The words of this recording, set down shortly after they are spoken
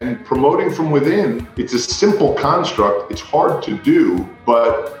And promoting from within, it's a simple construct. It's hard to do,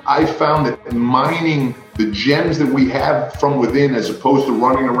 but I found that mining the gems that we have from within, as opposed to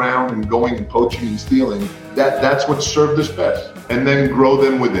running around and going and poaching and stealing, that's what served us best. And then grow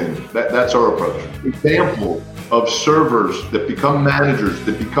them within. That's our approach. Example of servers that become managers,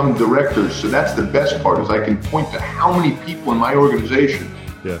 that become directors. So that's the best part, is I can point to how many people in my organization,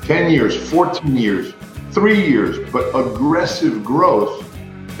 10 years, 14 years, 3 years, but aggressive growth.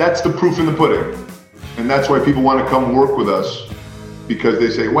 That's the proof in the pudding. And that's why people want to come work with us, because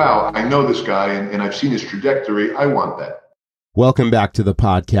they say, wow, I know this guy and I've seen his trajectory. I want that. Welcome back to the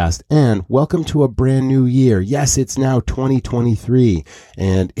podcast, and welcome to a brand new year. Yes, it's now 2023,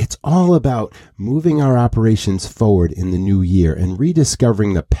 and it's all about moving our operations forward in the new year and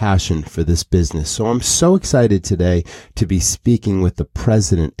rediscovering the passion for this business. So I'm so excited today to be speaking with the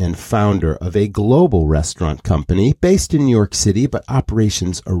president and founder of a global restaurant company based in New York City, but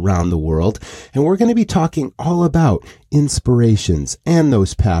operations around the world. And we're going to be talking all about inspirations and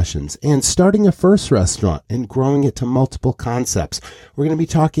those passions, and starting a first restaurant and growing it to multiple concepts. We're going to be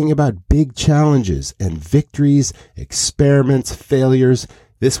talking about big challenges and victories, experiments, failures.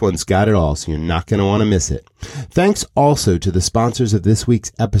 This one's got it all, so you're not going to want to miss it. Thanks also to the sponsors of this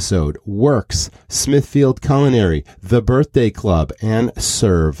week's episode: Works, Smithfield Culinary, The Birthday Club, and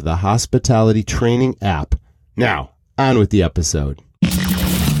Serve, the hospitality training app. Now, on with the episode.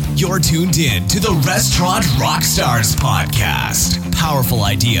 You're tuned in to the Restaurant Rockstars podcast. Powerful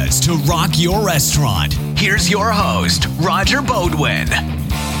ideas to rock your restaurant. Here's your host, Roger Beaudoin.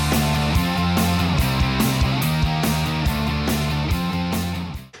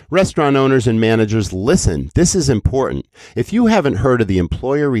 Restaurant owners and managers, listen, this is important. If you haven't heard of the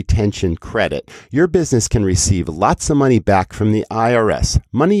Employer Retention Credit, your business can receive lots of money back from the IRS,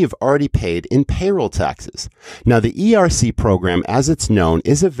 money you've already paid in payroll taxes. Now, the ERC program, as it's known,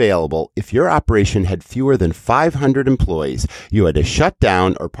 is available if your operation had fewer than 500 employees, you had to shut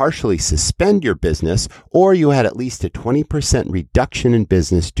down or partially suspend your business, or you had at least a 20% reduction in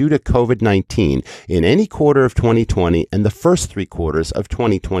business due to COVID-19 in any quarter of 2020 and the first 3 quarters of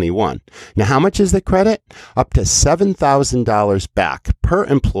 2021. Now, how much is the credit? Up to $7,000 back per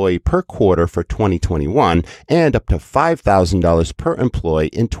employee per quarter for 2021, and up to $5,000 per employee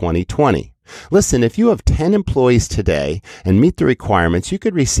in 2020. Listen, if you have 10 employees today and meet the requirements, you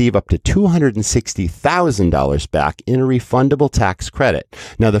could receive up to $260,000 back in a refundable tax credit.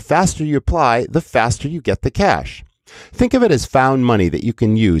 Now, the faster you apply, the faster you get the cash. Think of it as found money that you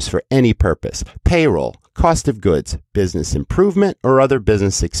can use for any purpose: payroll, cost of goods, business improvement, or other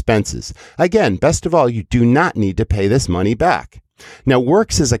business expenses. Again, best of all, you do not need to pay this money back. Now,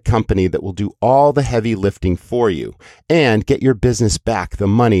 Works is a company that will do all the heavy lifting for you and get your business back the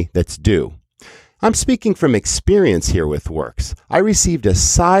money that's due. I'm speaking from experience here with Works. I received a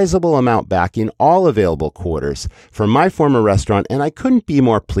sizable amount back in all available quarters from my former restaurant, and I couldn't be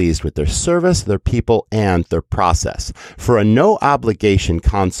more pleased with their service, their people, and their process. For a no-obligation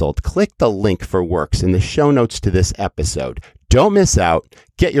consult, click the link for Works in the show notes to this episode. Don't miss out.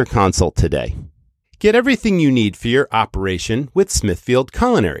 Get your consult today. Get everything you need for your operation with Smithfield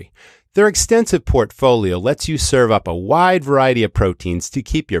Culinary. Their extensive portfolio lets you serve up a wide variety of proteins to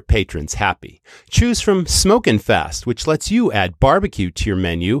keep your patrons happy. Choose from Smokin' Fast, which lets you add barbecue to your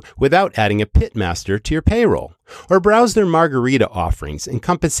menu without adding a pitmaster to your payroll. Or browse their margarita offerings,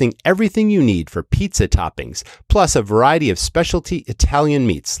 encompassing everything you need for pizza toppings, plus a variety of specialty Italian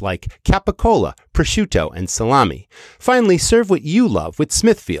meats like capicola, prosciutto, and salami. Finally, serve what you love with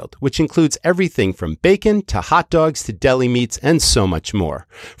Smithfield, which includes everything from bacon to hot dogs to deli meats and so much more.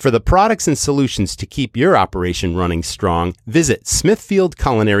 For the products and solutions to keep your operation running strong, visit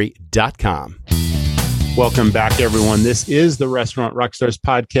smithfieldculinary.com. Welcome back, everyone. This is the Restaurant Rockstars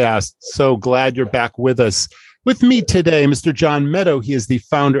podcast. So glad you're back with us. With me today, Mr. John Meadow. He is the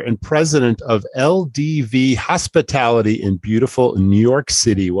founder and president of LDV Hospitality in beautiful New York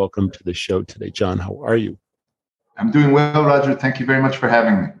City. Welcome to the show today, John. How are you? I'm doing well, Roger. Thank you very much for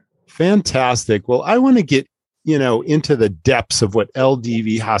having me. Fantastic. Well, I want to get, into the depths of what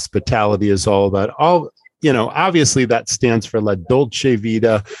LDV Hospitality is all about. Obviously that stands for La Dolce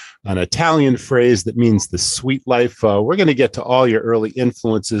Vita, an Italian phrase that means the sweet life. We're going to get to all your early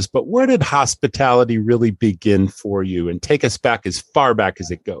influences, but where did hospitality really begin for you? And take us back as far back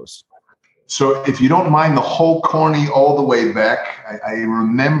as it goes. So if you don't mind the whole corny all the way back, I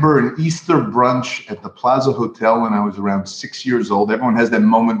remember an Easter brunch at the Plaza Hotel when I was around 6 years old. Everyone has that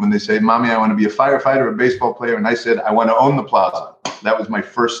moment when they say, Mommy, I want to be a firefighter or a baseball player. And I said, I want to own the Plaza. That was my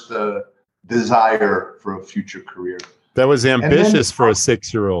first desire for a future career. That was ambitious for a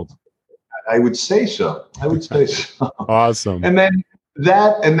 6-year-old. I would say so. Awesome. And then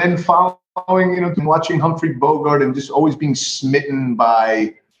that, and then following, watching Humphrey Bogart and just always being smitten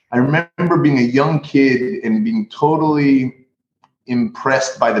by, I remember being a young kid and being totally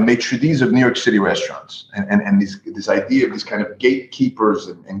impressed by the maitre d's of New York City restaurants and this idea of these kind of gatekeepers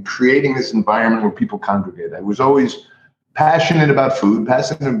and creating this environment where people congregate. I was always passionate about food,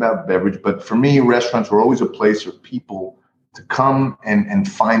 passionate about beverage, but for me, restaurants were always a place for people to come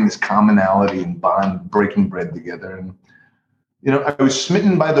and find this commonality and bond, breaking bread together. And, I was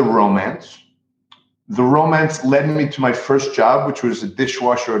smitten by the romance. The romance led me to my first job, which was a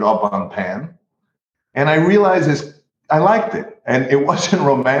dishwasher at Au Bon Pain. And I realized I liked it. And it wasn't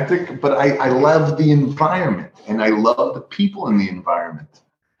romantic, but I loved the environment and I loved the people in the environment.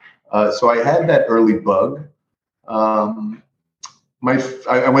 So I had that early bug. I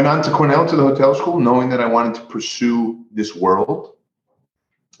went on to Cornell, to the hotel school, knowing that I wanted to pursue this world.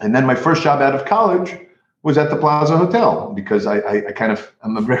 And then my first job out of college was at the Plaza Hotel, because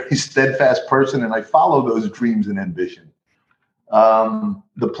I'm a very steadfast person and I follow those dreams and ambition.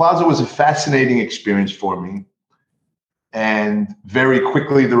 The Plaza was a fascinating experience for me. And very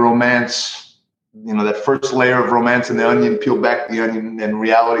quickly, the romance, that first layer of romance in the onion, peel back the onion and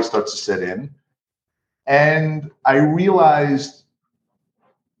reality starts to set in. And I realized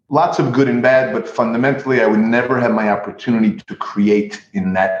lots of good and bad, but fundamentally, I would never have my opportunity to create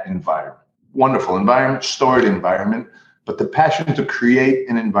in that environment. Wonderful environment, storied environment, but the passion to create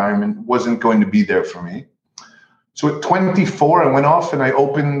an environment wasn't going to be there for me. So at 24, I went off and I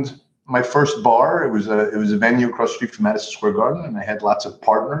opened my first bar. It was a venue across the street from Madison Square Garden, and I had lots of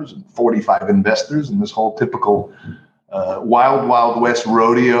partners and 45 investors and this whole typical wild west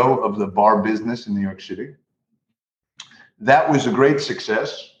rodeo of the bar business in New York City. That was a great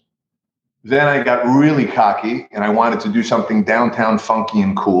success. Then I got really cocky and I wanted to do something downtown funky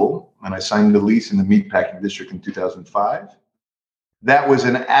and cool. And I signed a lease in the Meatpacking District in 2005. That was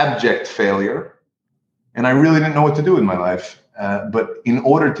an abject failure. And I really didn't know what to do in my life. But in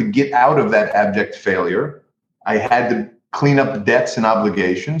order to get out of that abject failure, I had to clean up debts and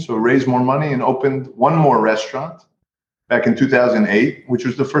obligations. So I raised more money and opened one more restaurant back in 2008, which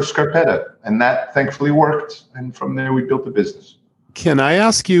was the first Scarpetta. And that thankfully worked. And from there, we built a business. Can I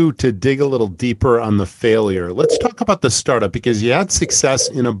ask you to dig a little deeper on the failure? Let's talk about the startup, because you had success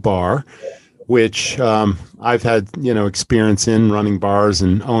in a bar, which I've had, experience in running bars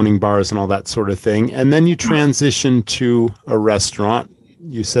and owning bars and all that sort of thing. And then you transitioned to a restaurant.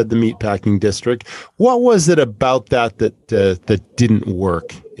 You said the Meatpacking District. What was it about that didn't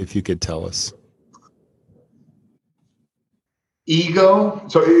work, if you could tell us? Ego.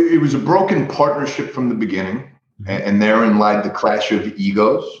 So it was a broken partnership from the beginning. And therein lied the clash of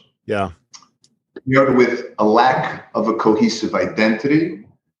egos. Yeah. With a lack of a cohesive identity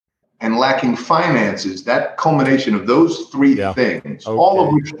and lacking finances, that culmination of those three things, all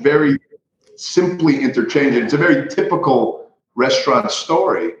of which very simply interchange. It's a very typical restaurant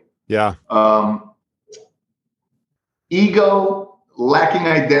story. Yeah. Ego, lacking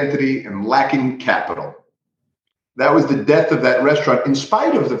identity, and lacking capital. That was the death of that restaurant, in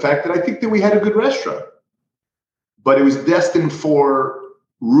spite of the fact that I think that we had a good restaurant. But it was destined for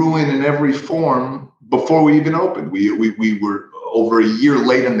ruin in every form before we even opened. We were over a year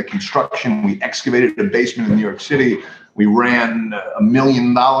late in the construction. We excavated a basement in New York City. We ran $1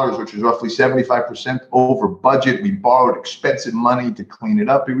 million, which was roughly 75% over budget. We borrowed expensive money to clean it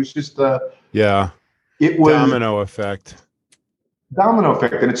up. It was just it was domino effect.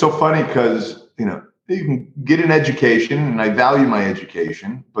 And it's so funny because you can get an education, and I value my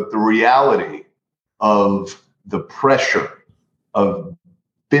education, but the reality of the pressure of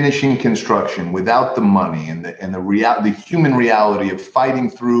finishing construction without the money and the human reality of fighting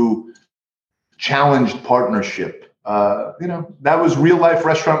through challenged partnership, that was real life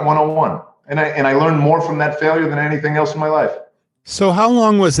restaurant 101. And I learned more from that failure than anything else in my life. So how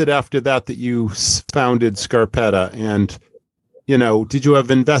long was it after that you founded Scarpetta? And, did you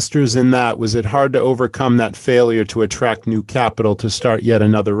have investors in that? Was it hard to overcome that failure to attract new capital to start yet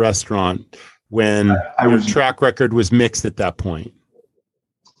another restaurant when your track record was mixed at that point?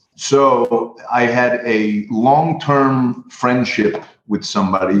 So I had a long-term friendship with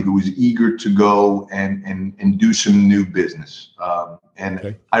somebody who was eager to go and do some new business.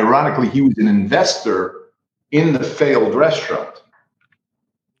 Ironically, he was an investor in the failed restaurant.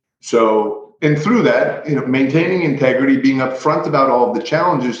 So, and through that, maintaining integrity, being upfront about all of the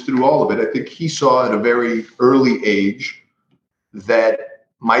challenges through all of it, I think he saw at a very early age that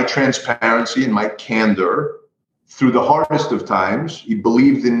my transparency and my candor through the hardest of times, he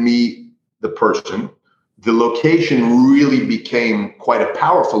believed in me, the person. The location really became quite a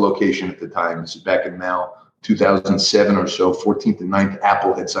powerful location at the time. This is back in now 2007 or so, 14th and 9th,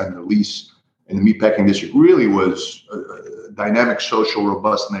 Apple had signed their lease. And the meatpacking district really was a dynamic, social,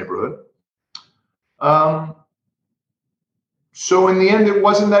 robust neighborhood. So in the end, it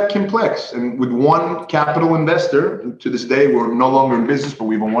wasn't that complex. And with one capital investor, to this day, we're no longer in business, but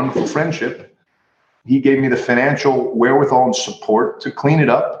we have a wonderful friendship. He gave me the financial wherewithal and support to clean it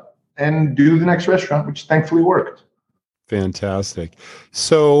up and do the next restaurant, which thankfully worked. Fantastic.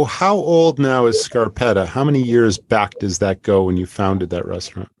 So how old now is Scarpetta? How many years back does that go when you founded that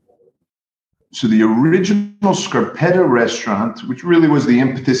restaurant? So the original Scarpetta restaurant, which really was the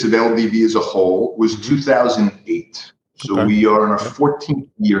impetus of LDV as a whole, was 2008. So Okay. we are in our 14th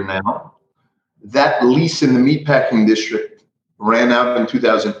year now. That lease in the meatpacking district ran out in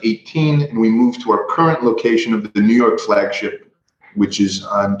 2018, and we moved to our current location of the New York flagship, which is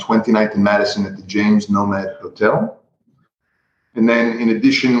on 29th and Madison at the James Nomad Hotel. And then in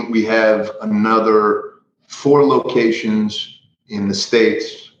addition, we have another 4 locations in the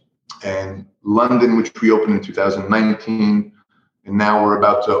States and London, which we opened in 2019. And now we're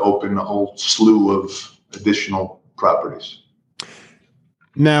about to open a whole slew of additional properties.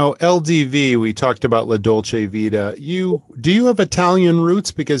 Now, LDV, we talked about La Dolce Vita. Do you have Italian roots?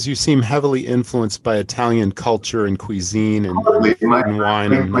 Because you seem heavily influenced by Italian culture and cuisine and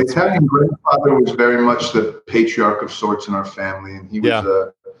wine. My Italian grandfather was very much the patriarch of sorts in our family, and he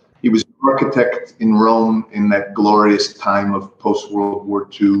was an architect in Rome in that glorious time of post-World War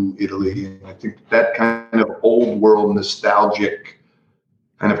II Italy. And I think that kind of old world, nostalgic,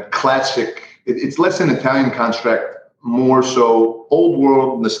 kind of classic, it's less an Italian construct, more so old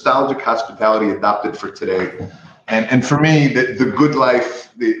world, nostalgic hospitality adopted for today. And for me, the good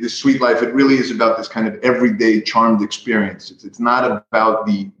life, the sweet life, it really is about this kind of everyday charmed experience. It's not about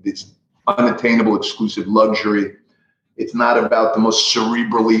this unattainable exclusive luxury. It's not about the most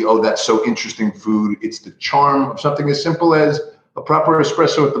cerebrally, oh, that's so interesting food. It's the charm of something as simple as a proper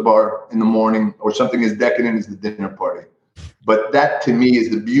espresso at the bar in the morning, or something as decadent as the dinner party. But that, to me,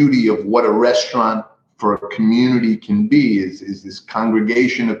 is the beauty of what a restaurant for a community can be, is this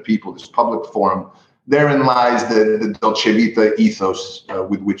congregation of people, this public forum. Therein lies the Dolce Vita ethos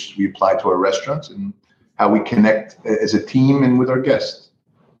with which we apply to our restaurants and how we connect as a team and with our guests.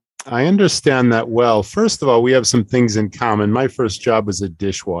 I understand that well. First of all, we have some things in common. My first job was a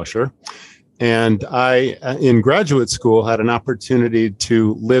dishwasher. And I, in graduate school, had an opportunity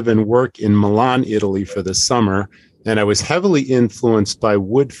to live and work in Milan, Italy for the summer. And I was heavily influenced by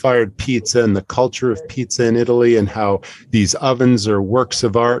wood-fired pizza and the culture of pizza in Italy, and how these ovens are works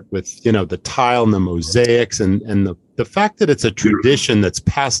of art with, the tile and the mosaics, and the fact that it's a tradition that's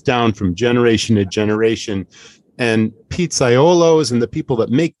passed down from generation to generation. And pizzaiolos and the people that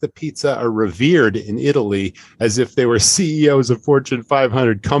make the pizza are revered in Italy as if they were CEOs of Fortune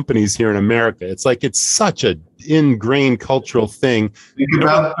 500 companies here in America. It's like it's such an ingrained cultural thing. Think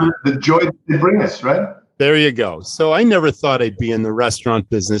about the joy they bring us, right? There you go. So I never thought I'd be in the restaurant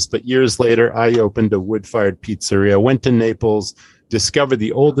business, but years later, I opened a wood-fired pizzeria, went to Naples, discovered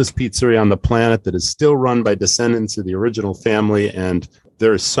the oldest pizzeria on the planet that is still run by descendants of the original family, and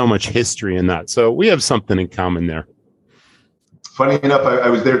there is so much history in that. So we have something in common there. Funny enough, I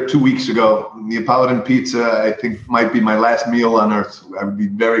was there 2 weeks ago. Neapolitan pizza, I think, might be my last meal on earth. I would be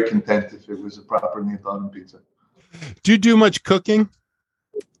very content if it was a proper Neapolitan pizza. Do you do much cooking?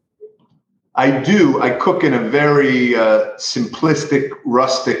 I do. I cook in a very simplistic,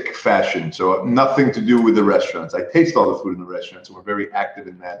 rustic fashion. So nothing to do with the restaurants. I taste all the food in the restaurants, and we're very active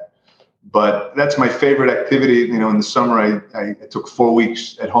in that. But that's my favorite activity. In the summer, I took 4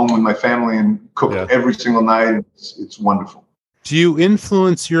 weeks at home with my family and cooked every single night. It's wonderful. Do you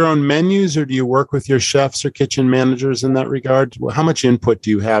influence your own menus, or do you work with your chefs or kitchen managers in that regard? How much input do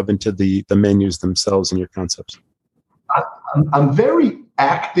you have into the menus themselves and your concepts? I'm very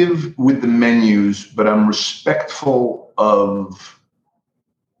active with the menus, but I'm respectful of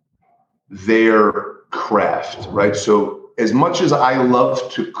their craft, right? So as much as I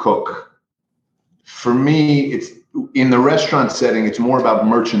love to cook, for me, it's in the restaurant setting, it's more about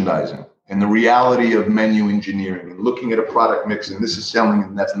merchandising and the reality of menu engineering and looking at a product mix, and this is selling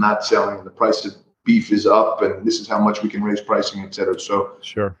and that's not selling, and the price of beef is up and this is how much we can raise pricing, et cetera. So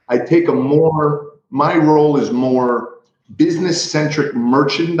sure, I take my role is more business-centric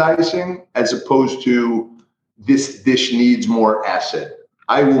merchandising as opposed to this dish needs more asset.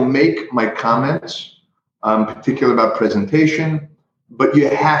 I will make my comments, particularly about presentation, but you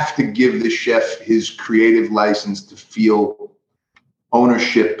have to give the chef his creative license to feel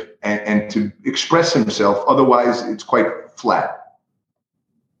ownership and to express himself. Otherwise, it's quite flat.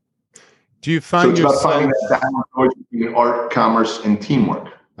 Do you find about finding that balance between art, commerce, and teamwork?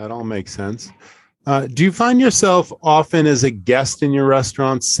 That all makes sense. Do you find yourself often as a guest in your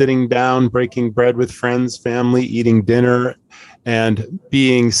restaurants, sitting down, breaking bread with friends, family, eating dinner, and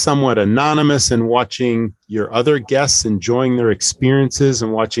being somewhat anonymous and watching your other guests enjoying their experiences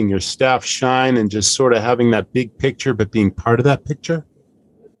and watching your staff shine and just sort of having that big picture, but being part of that picture?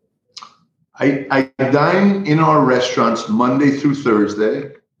 I dine in our restaurants Monday through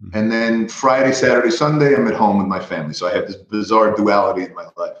Thursday, and then Friday, Saturday, Sunday, I'm at home with my family. So I have this bizarre duality in my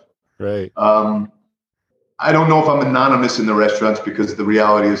life. Right. I don't know if I'm anonymous in the restaurants because the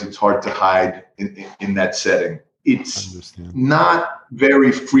reality is it's hard to hide in that setting. It's not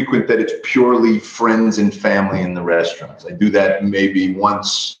very frequent that it's purely friends and family in the restaurants. I do that maybe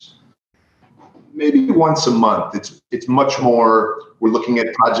once a month. It's much more. We're looking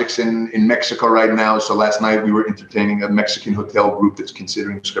at projects in Mexico right now. So last night we were entertaining a Mexican hotel group that's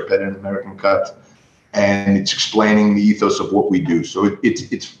considering scarpetta and American cut, and it's explaining the ethos of what we do. So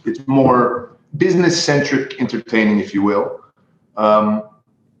it's more business-centric entertaining, if you will. And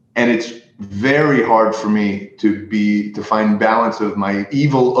it's very hard for me to find balance of my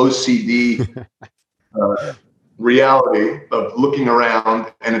evil OCD reality of looking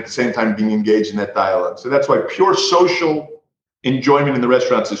around and at the same time being engaged in that dialogue. So that's why pure social enjoyment in the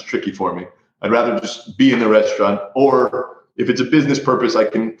restaurants is tricky for me. I'd rather just be in the restaurant, or if it's a business purpose, I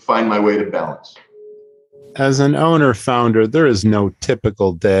can find my way to balance. As an owner founder, there is no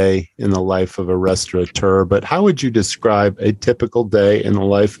typical day in the life of a restaurateur, but how would you describe a typical day in the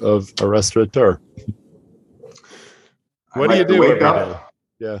life of a restaurateur? What do you do every day?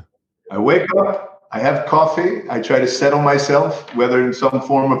 Yeah. I wake up, I have coffee, I try to settle myself, whether in some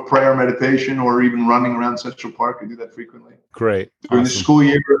form of prayer, meditation, or even running around Central Park. I do that frequently. Great. During the school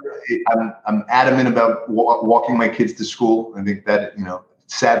year, I'm adamant about walking my kids to school. I think that,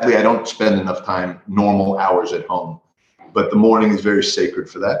 sadly, I don't spend enough time, normal hours at home, but the morning is very sacred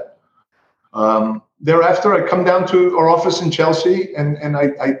for that. Thereafter, I come down to our office in Chelsea, and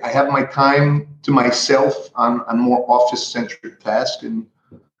I have my time to myself on more office-centric tasks and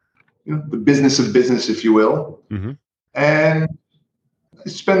the business of business, if you will. Mm-hmm. And I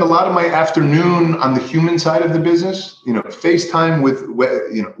spend a lot of my afternoon on the human side of the business, FaceTime with,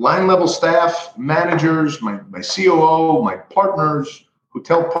 line level staff, managers, my COO, my partners,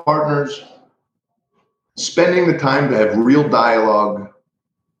 hotel partners, spending the time to have real dialogue,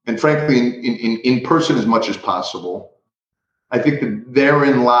 and frankly, in person as much as possible. I think that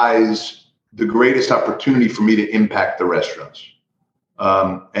therein lies the greatest opportunity for me to impact the restaurants,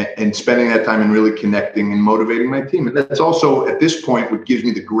 and spending that time and really connecting and motivating my team. And that's also, at this point, what gives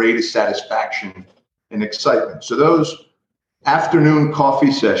me the greatest satisfaction and excitement. So those afternoon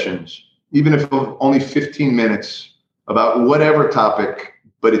coffee sessions, even if only 15 minutes, about whatever topic,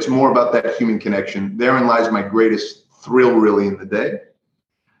 but it's more about that human connection. Therein lies my greatest thrill, really, in the day.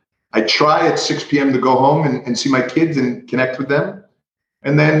 I try at 6 p.m. to go home and see my kids and connect with them.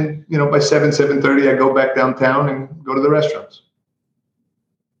 And then, by 7:30, I go back downtown and go to the restaurants.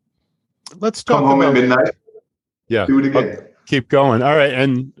 Let's talk Come home about, at midnight. Yeah. Do it again. Keep going. All right.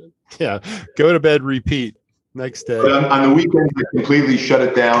 And go to bed, repeat next day. But on the weekends, I completely shut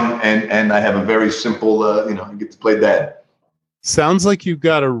it down, and I have a very simple, I get to play dad. Sounds like you've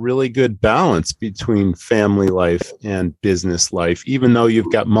got a really good balance between family life and business life, even though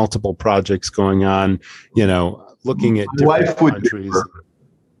you've got multiple projects going on, looking at different countries.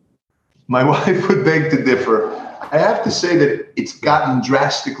 My wife would beg to differ. I have to say that it's gotten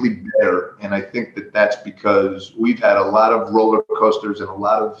drastically better, and I think that that's because we've had a lot of roller coasters and a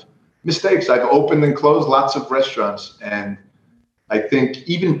lot of mistakes. I've opened and closed lots of restaurants, and I think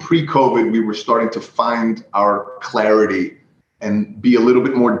even pre-COVID, we were starting to find our clarity and be a little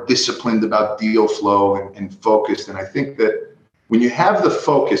bit more disciplined about deal flow and focused. And I think that when you have the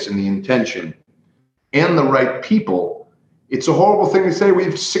focus and the intention and the right people, it's a horrible thing to say we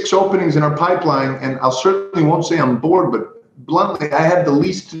have 6 openings in our pipeline, and I'll certainly won't say I'm bored, but bluntly, I have the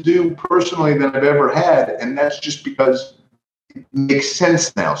least to do personally than I've ever had, and that's just because it makes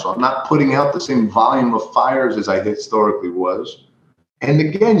sense now. So I'm not putting out the same volume of fires as I historically was. And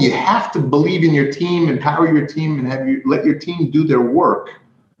again, you have to believe in your team, empower your team, and let your team do their work,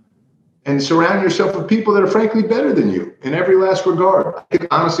 and surround yourself with people that are frankly better than you in every last regard. I can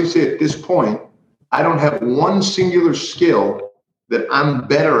honestly say at this point, I don't have one singular skill that I'm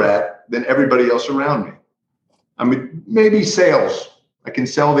better at than everybody else around me. I mean, maybe sales. I can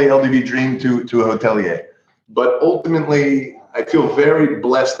sell the LDV dream to a hotelier. But ultimately, I feel very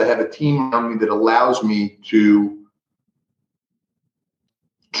blessed to have a team around me that allows me to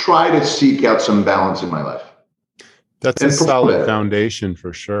try to seek out some balance in my life. That's a solid foundation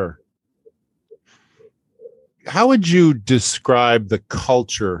for sure. How would you describe the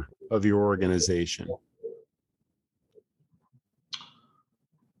culture of your organization?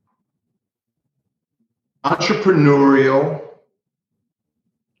 Entrepreneurial,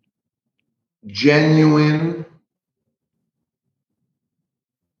 genuine,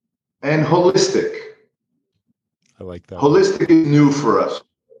 and holistic. I like that. Holistic is new for us.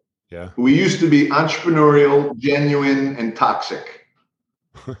 Yeah. We used to be entrepreneurial, genuine, and toxic.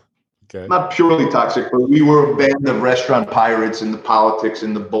 Okay. Not purely toxic, but we were a band of restaurant pirates and the politics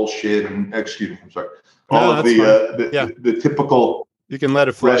and the bullshit and all of the typical you can let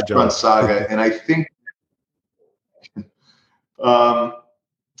it fly, restaurant John. saga. And I think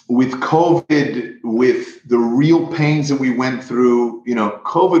with COVID, with the real pains that we went through,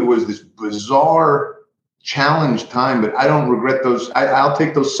 COVID was this bizarre challenge time, but I don't regret those. I'll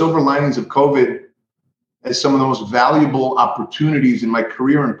take those silver linings of COVID as some of the most valuable opportunities in my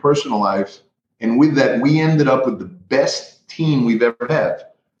career and personal life. And with that, we ended up with the best team we've ever had.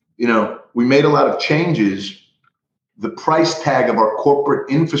 We made a lot of changes. The price tag of our corporate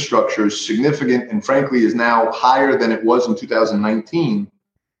infrastructure is significant and frankly is now higher than it was in 2019.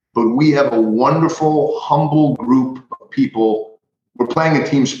 But we have a wonderful, humble group of people. We're playing a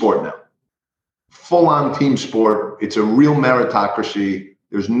team sport now. Full-on team sport. It's a real meritocracy.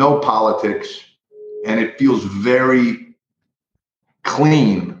 There's no politics, and it feels very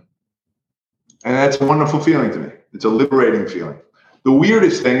clean. And that's a wonderful feeling to me. It's a liberating feeling. The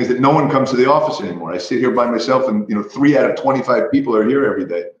weirdest thing is that no one comes to the office anymore. I sit here by myself, and 3 out of 25 people are here every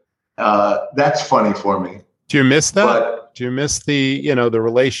day. That's funny for me. Do you miss that? Do you miss the the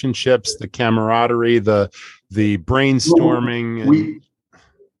relationships, the camaraderie, the brainstorming?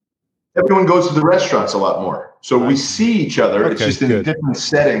 Everyone goes to the restaurants a lot more. So we see each other. Okay, it's just in a different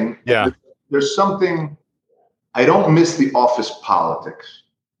setting. Yeah. There's something, I don't miss the office politics,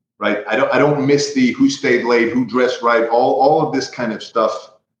 right? I don't miss the who stayed late, who dressed right, all of this kind of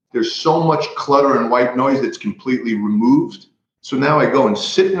stuff. There's so much clutter and white noise that's completely removed. So now I go and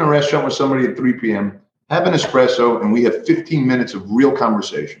sit in a restaurant with somebody at 3 p.m., have an espresso, and we have 15 minutes of real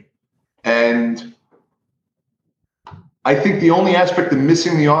conversation. And I think the only aspect of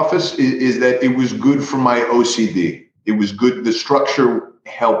missing the office is that it was good for my OCD. It was good. The structure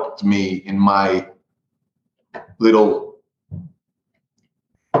helped me in my little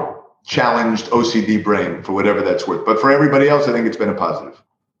challenged OCD brain, for whatever that's worth. But for everybody else, I think it's been a positive.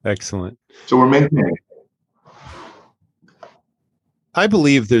 Excellent. So we're maintaining. I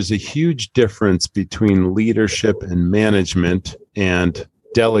believe there's a huge difference between leadership and management and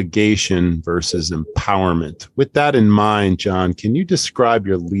delegation versus empowerment. With that in mind, John, can you describe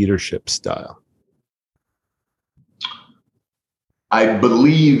your leadership style? I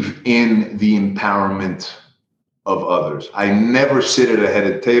believe in the empowerment of others. I never sit at a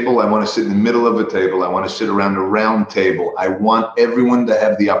headed table. I want to sit in the middle of a table. I want to sit around a round table. I want everyone to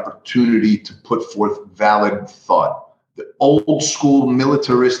have the opportunity to put forth valid thought. The old school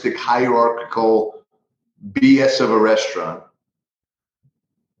militaristic hierarchical BS of a restaurant.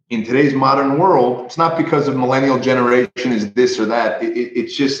 In today's modern world, it's not because of millennial generation is this or that.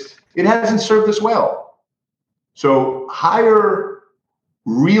 It's just, it hasn't served us well. So hire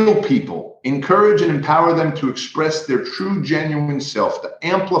real people, encourage and empower them to express their true, genuine self, to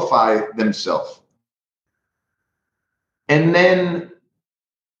amplify themselves. And then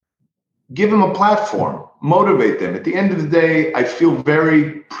give them a platform, motivate them. At the end of the day, I feel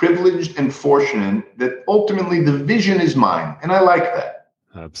very privileged and fortunate that ultimately the vision is mine. And I like that.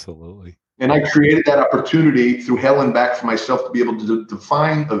 Absolutely. And I created that opportunity through hell and back for myself to be able to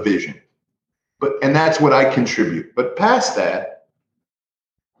define a vision. And that's what I contribute. But past that,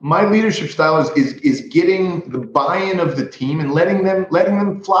 my leadership style is getting the buy-in of the team and letting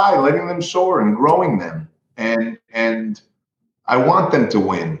them fly, letting them soar and growing them. And I want them to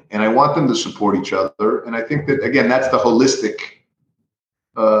win and I want them to support each other. And I think that, again, that's the holistic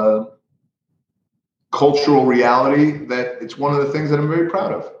cultural reality that it's one of the things that I'm very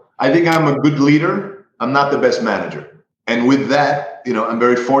proud of. I think I'm a good leader. I'm not the best manager. And with that, I'm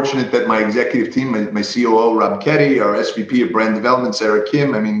very fortunate that my executive team, my COO, Rob Ketty, our SVP of brand development, Sarah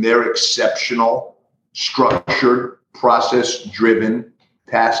Kim, they're exceptional, structured, process-driven,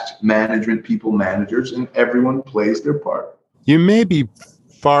 task management, people managers, and everyone plays their part. You may be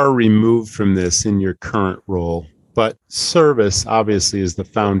far removed from this in your current role, but service obviously is the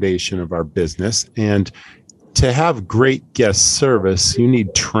foundation of our business. And to have great guest service, you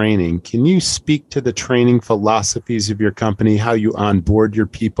need training. Can you speak to the training philosophies of your company, how you onboard your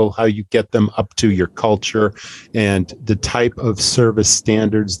people, how you get them up to your culture, and the type of service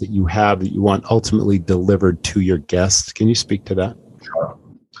standards that you have that you want ultimately delivered to your guests? Can you speak to that? Sure.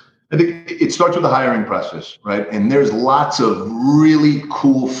 I think it starts with the hiring process, right? And there's lots of really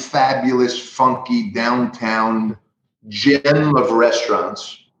cool, fabulous, funky downtown gem of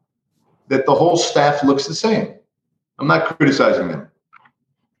restaurants that the whole staff looks the same. I'm not criticizing them.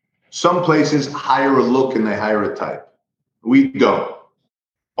 Some places hire a look and they hire a type. We don't.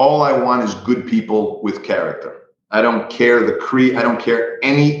 All I want is good people with character. I don't care the creed. I don't care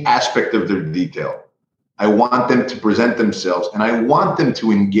any aspect of their detail. I want them to present themselves, and I want them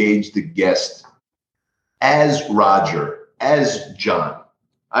to engage the guest as Roger, as John.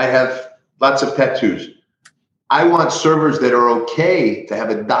 I have lots of tattoos. I want servers that are okay to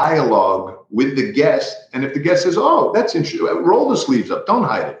have a dialogue with the guest. And if the guest says, oh, that's interesting, roll the sleeves up, don't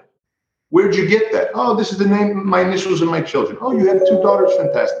hide it. Where'd you get that? Oh, this is the name, my initials, and my children. Oh, you have 2 daughters,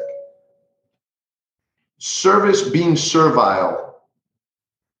 fantastic. Service being servile,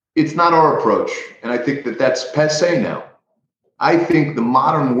 it's not our approach. And I think that that's passé now. I think the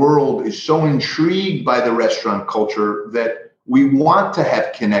modern world is so intrigued by the restaurant culture that we want to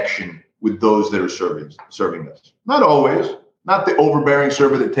have connection with those that are serving us. Not always, not the overbearing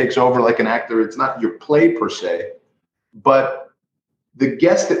server that takes over like an actor. It's not your play per se, but the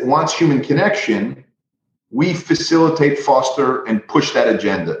guest that wants human connection, we facilitate, foster, and push that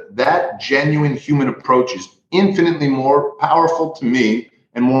agenda. That genuine human approach is infinitely more powerful to me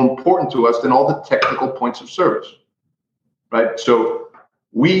and more important to us than all the technical points of service, right? So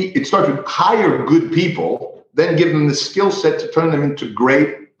it starts with hire good people, then give them the skill set to turn them into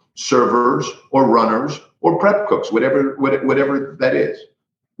great servers or runners or prep cooks, whatever that is.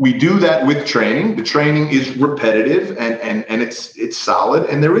 We do that with training. The training is repetitive and it's solid.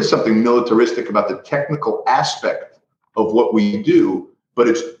 And there is something militaristic about the technical aspect of what we do, but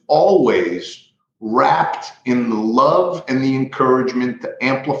it's always wrapped in the love and the encouragement to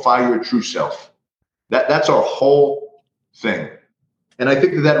amplify your true self. That's our whole thing. And I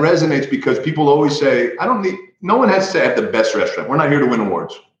think that resonates because people always say, no one has to have the best restaurant. We're not here to win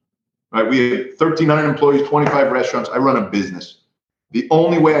awards, right? We have 1,300 employees, 25 restaurants. I run a business. The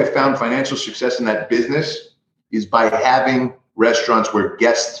only way I found financial success in that business is by having restaurants where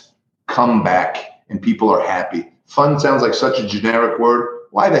guests come back and people are happy. Fun sounds like such a generic word.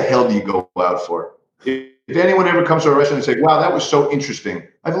 Why the hell do you go out for it? If anyone ever comes to a restaurant and say, wow, that was so interesting,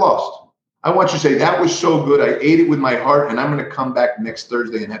 I've lost. I want you to say, that was so good. I ate it with my heart, and I'm going to come back next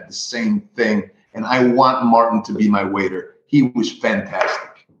Thursday and have the same thing. And I want Martin to be my waiter. He was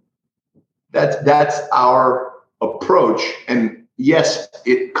fantastic. That's our approach. And yes,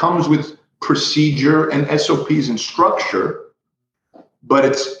 it comes with procedure and SOPs and structure, but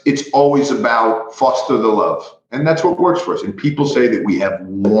it's always about foster the love. And that's what works for us. And people say that we have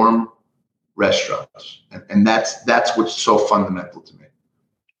warm restaurants. And that's what's so fundamental to me.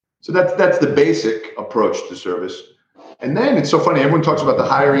 So that's the basic approach to service. And then it's so funny. Everyone talks about the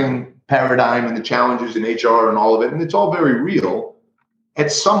hiring paradigm and the challenges in HR and all of it. And it's all very real.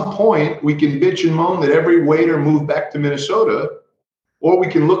 At some point, we can bitch and moan that every waiter moved back to Minnesota, or we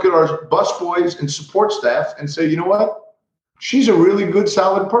can look at our busboys and support staff and say, you know what? She's a really good,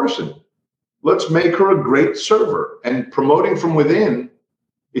 solid person. Let's make her a great server. And promoting from within,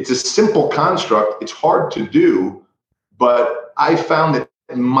 it's a simple construct. It's hard to do, but I found that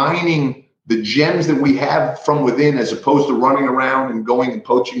mining the gems that we have from within, as opposed to running around and going and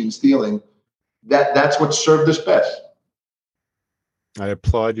poaching and stealing, that's what served us best. I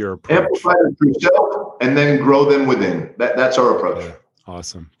applaud your approach. Amplify them through yourself and then grow them within. That's our approach. Yeah.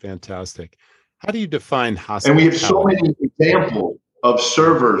 Awesome. Fantastic. How do you define hospitality? And we have so many examples of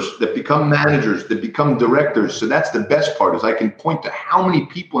servers that become managers, that become directors. So that's the best part, is I can point to how many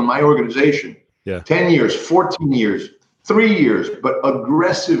people in my organization, 10 years, 14 years, 3 years, but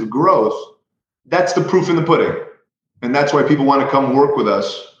aggressive growth. That's the proof in the pudding. And that's why people want to come work with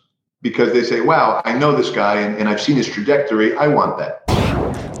us, because they say, wow, I know this guy and I've seen his trajectory. I want that.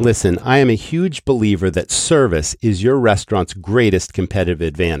 Listen, I am a huge believer that service is your restaurant's greatest competitive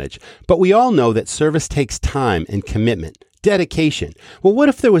advantage. But we all know that service takes time and commitment, dedication. Well, what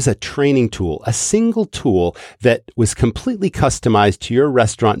if there was a training tool, a single tool that was completely customized to your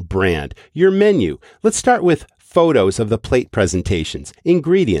restaurant brand, your menu? Let's start with photos of the plate presentations,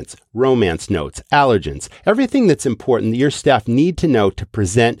 ingredients, romance notes, allergens, everything that's important that your staff need to know to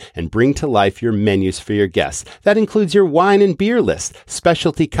present and bring to life your menus for your guests. That includes your wine and beer list,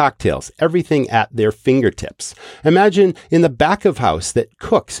 specialty cocktails, everything at their fingertips. Imagine in the back of house that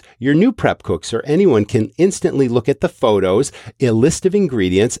cooks, your new prep cooks, or anyone can instantly look at the photos, a list of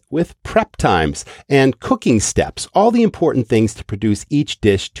ingredients with prep times and cooking steps, all the important things to produce each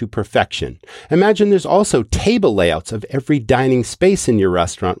dish to perfection. Imagine there's also table layouts of every dining space in your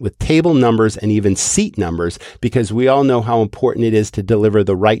restaurant with table numbers, and even seat numbers, because we all know how important it is to deliver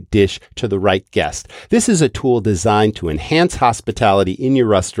the right dish to the right guest. This is a tool designed to enhance hospitality in your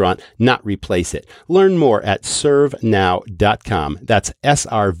restaurant, not replace it. Learn more at servenow.com. That's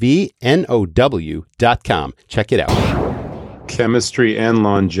SRVNOW.com. Check it out. Chemistry and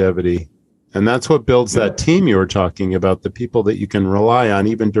longevity. And that's what builds that team you were talking about, the people that you can rely on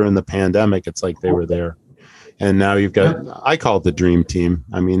even during the pandemic. It's like they were there. And now you've got, I call it the dream team.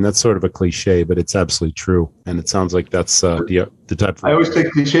 I mean, that's sort of a cliche, but it's absolutely true. And it sounds like that's the type of... I always take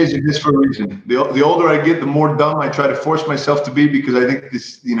cliches exist for a reason. The older I get, the more dumb I try to force myself to be, because I think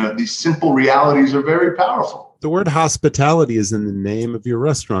these simple realities are very powerful. The word hospitality is in the name of your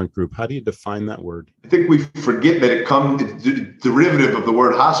restaurant group. How do you define that word? I think we forget that it's derivative of the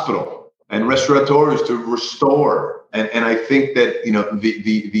word hospital. And restaurateur is to restore. And I think that,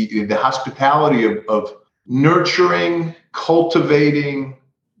 the hospitality of nurturing, cultivating,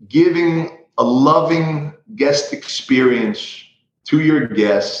 giving a loving guest experience to your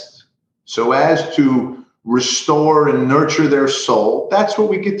guest so as to restore and nurture their soul, that's what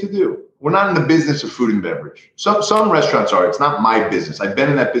we get to do. We're not in the business of food and beverage. Some restaurants are. It's not my business. I've been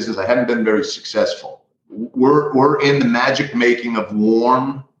in that business. I haven't been very successful. We're in the magic making of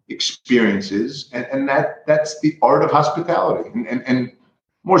warm experiences, and that's the art of hospitality, and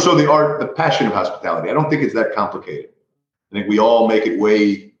more so the passion of hospitality. I don't think it's that complicated. I think we all make it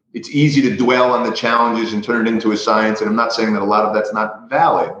it's easy to dwell on the challenges and turn it into a science, and I'm not saying that a lot of that's not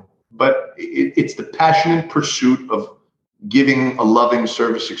valid, but it's the passionate pursuit of giving a loving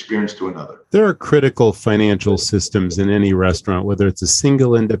service experience to another. There are critical financial systems in any restaurant, whether it's a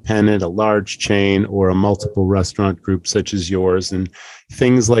single independent, a large chain, or a multiple restaurant group such as yours. And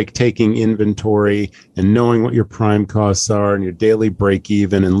things like taking inventory and knowing what your prime costs are and your daily break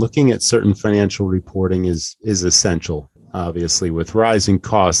even and looking at certain financial reporting is essential, obviously, with rising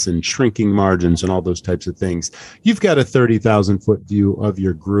costs and shrinking margins and all those types of things. You've got a 30,000-foot view of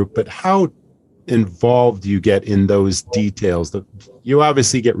your group, but how involved you get in those details? You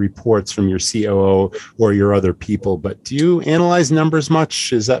obviously get reports from your COO or your other people, but do you analyze numbers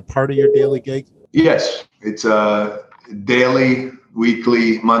much? Is that part of your daily gig? Yes, it's a daily,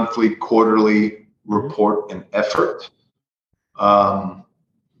 weekly, monthly, quarterly report and effort. And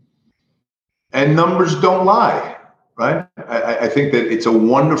numbers don't lie, right? I think that it's a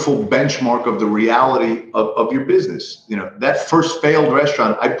wonderful benchmark of the reality of your business. That first failed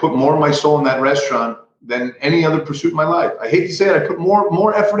restaurant, I put more of my soul in that restaurant than any other pursuit in my life. I hate to say it, I put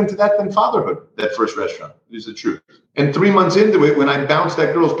more effort into that than fatherhood, that first restaurant, is the truth. And 3 months into it, when I bounced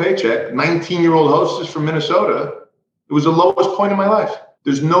that girl's paycheck, 19-year-old hostess from Minnesota, it was the lowest point in my life.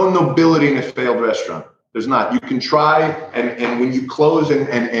 There's no nobility in a failed restaurant. There's not. You can try, and when you close, and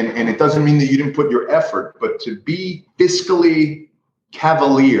it doesn't mean that you didn't put your effort, but to be fiscally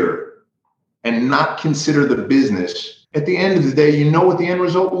cavalier and not consider the business, at the end of the day, you know what the end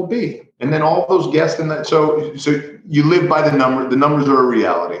result will be. And then all those guests and that, so you live by the number. The numbers are a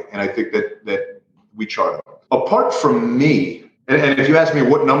reality, and I think that we chart them. Apart from me, and if you ask me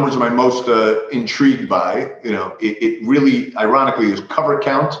what numbers am I most intrigued by, it really, ironically, is cover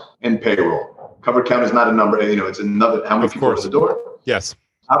count and payroll. Cover count is not a number, it's another, how many people are at the door. Yes.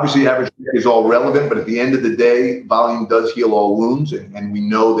 Obviously, average check is all relevant, but at the end of the day, volume does heal all wounds. And we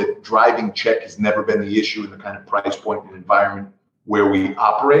know that driving check has never been the issue in the kind of price point and environment where we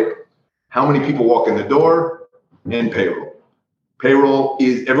operate. How many people walk in the door and payroll? Payroll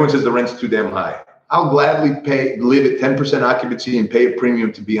is, everyone says the rent's too damn high. I'll gladly live at 10% occupancy and pay a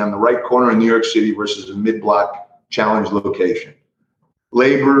premium to be on the right corner in New York City versus a mid-block challenge location.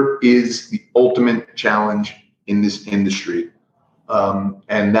 Labor is the ultimate challenge in this industry.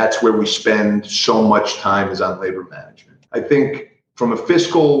 And that's where we spend so much time is on labor management. I think from a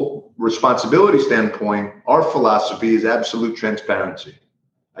fiscal responsibility standpoint, our philosophy is absolute transparency.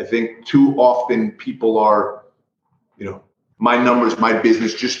 I think too often people are, my numbers, my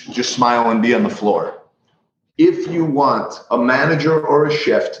business, just smile and be on the floor. If you want a manager or a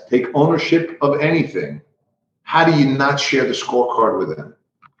chef to take ownership of anything, how do you not share the scorecard with them?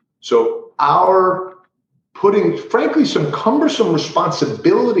 So our putting, frankly, some cumbersome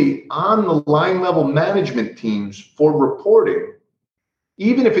responsibility on the line level management teams for reporting,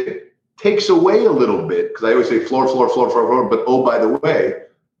 even if it takes away a little bit, because I always say floor, but oh, by the way,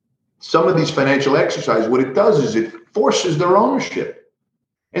 some of these financial exercises, what it does is it forces their ownership.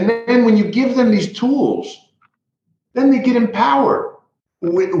 And then when you give them these tools, then they get empowered.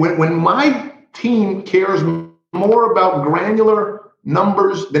 When my team cares more about granular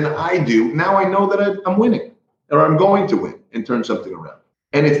numbers than I do, now I know that I'm winning or I'm going to win and turn something around.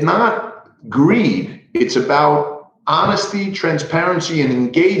 And it's not greed. It's about honesty, transparency, and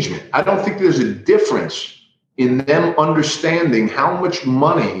engagement. I don't think there's a difference in them understanding how much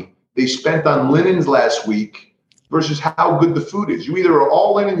money they spent on linens last week versus how good the food is. You either are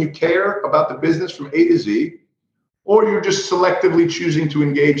all in and you care about the business from A to Z, or you're just selectively choosing to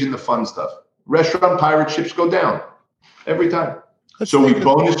engage in the fun stuff. Restaurant pirate ships go down every time. So we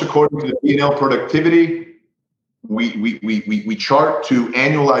bonus according to the P&L productivity. We chart to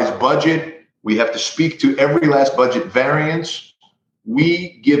annualized budget. We have to speak to every last budget variance.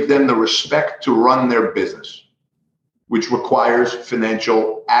 We give them the respect to run their business, which requires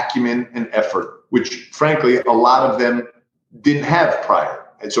financial acumen and effort, which frankly, a lot of them didn't have prior.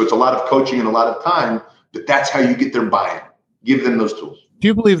 And so it's a lot of coaching and a lot of time, but that's how you get their buy-in. Give them those tools. Do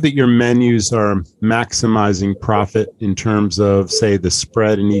you believe that your menus are maximizing profit in terms of, say, the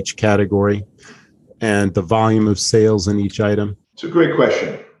spread in each category and the volume of sales in each item? It's a great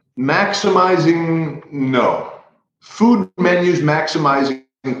question. Maximizing, no. Food menus maximizing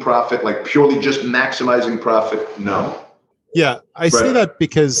profit, like purely just maximizing profit, no. Yeah, I say that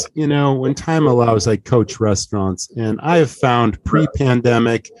because, when time allows, I coach restaurants, and I have found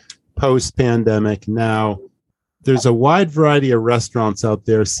pre-pandemic, post-pandemic, now there's a wide variety of restaurants out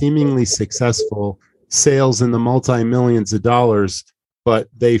there, seemingly successful, sales in the multi-millions of dollars, but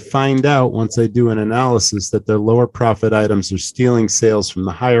they find out once they do an analysis that their lower profit items are stealing sales from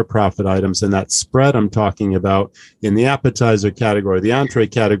the higher profit items. And that spread I'm talking about in the appetizer category, the entree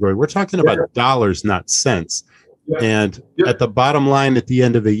category, we're talking about dollars, not cents. And at the bottom line, at the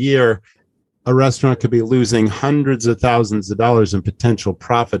end of the year, a restaurant could be losing hundreds of thousands of dollars in potential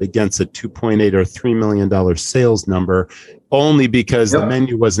profit against a $2.8 or $3 million sales number, only because the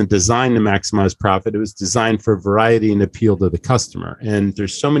menu wasn't designed to maximize profit. It was designed for variety and appeal to the customer. And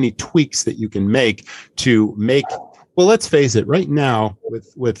there's so many tweaks that you can make to make, well, let's face it, right now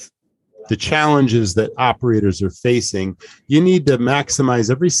with the challenges that operators are facing, you need to maximize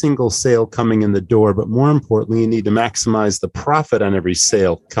every single sale coming in the door, but more importantly, you need to maximize the profit on every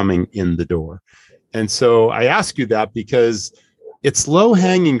sale coming in the door. And so I ask you that because it's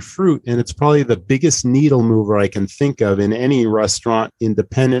low-hanging fruit, and it's probably the biggest needle mover I can think of in any restaurant,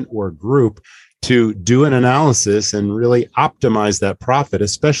 independent or group, to do an analysis and really optimize that profit,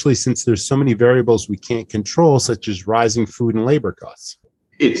 especially since there's so many variables we can't control, such as rising food and labor costs.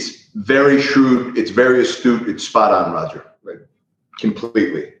 It's very shrewd. It's very astute. It's spot on, Roger. Right.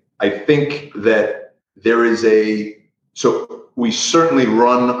 Completely. I think that there is so we certainly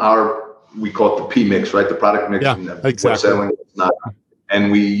run we call it the P mix, right? The product mix. Yeah, and exactly. What's selling, what's not.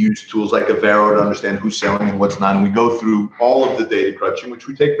 And we use tools like Avero to understand who's selling and what's not. And we go through all of the data crunching, which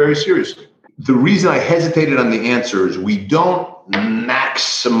we take very seriously. The reason I hesitated on the answer is we don't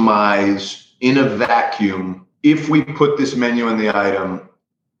maximize in a vacuum. If we put this menu on the item,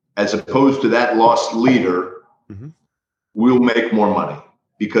 as opposed to that lost leader, we'll make more money.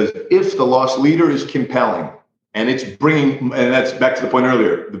 Because if the lost leader is compelling and it's bringing, and that's back to the point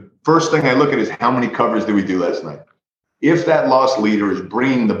earlier, the first thing I look at is how many covers did we do last night? If that lost leader is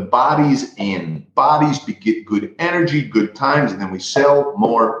bringing the bodies in, bodies get good energy, good times, and then we sell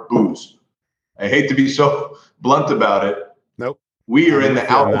more booze. I hate to be so blunt about it. Nope. We are in the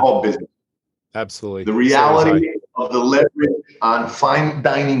alcohol business. Absolutely. The reality of the leverage on fine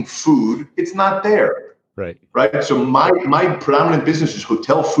dining food, it's not there. Right. So my predominant business is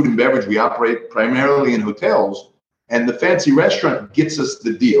hotel food and beverage. We operate primarily in hotels, and the fancy restaurant gets us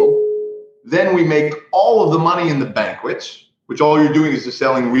the deal. Then we make all of the money in the banquets, which all you're doing is just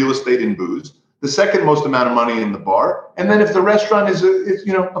selling real estate and booze. The second most amount of money in the bar. And then if the restaurant is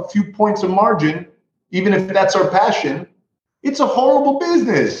a few points of margin, even if that's our passion, it's a horrible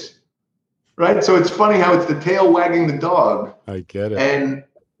business. Right. So it's funny how it's the tail wagging the dog. I get it. And,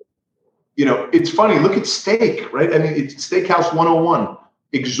 it's funny. Look at steak, right? I mean, it's Steakhouse 101.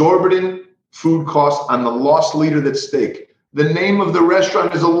 Exorbitant food costs on the lost leader that's steak. The name of the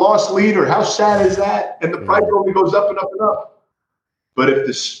restaurant is a lost leader. How sad is that? And the price only goes up and up and up. But if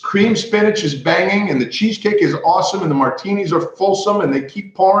the cream spinach is banging and the cheesecake is awesome and the martinis are fulsome and they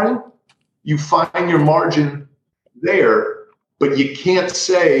keep pouring, you find your margin there. But you can't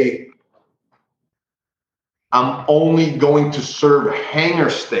say, I'm only going to serve hanger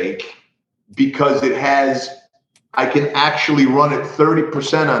steak because I can actually run at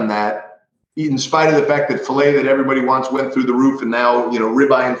 30% on that, in spite of the fact that filet that everybody wants went through the roof, and now,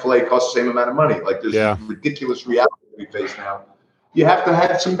 ribeye and filet cost the same amount of money. Like there's a ridiculous reality we face now. You have to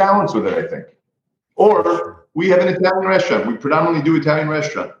have some balance with it, I think. Or we have an Italian restaurant. We predominantly do Italian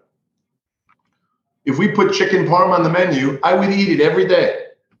restaurant. If we put chicken parm on the menu, I would eat it every day.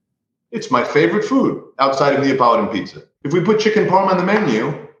 It's my favorite food outside of Neapolitan pizza. If we put chicken parm on the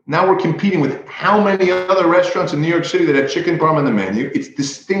menu, Now we're competing with how many other restaurants in New York City that have chicken parm on the menu. It's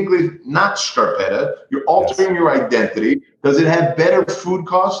distinctly not Scarpetta. You're altering your identity. Does it have better food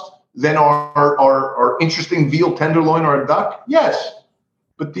cost than our interesting veal tenderloin or a duck? Yes.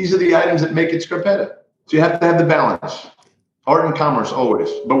 But these are the items that make it Scarpetta. So you have to have the balance. Art and commerce always.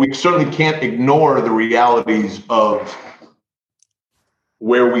 But we certainly can't ignore the realities of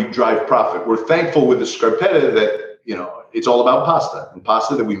where we drive profit. We're thankful with the Scarpetta that, it's all about pasta. And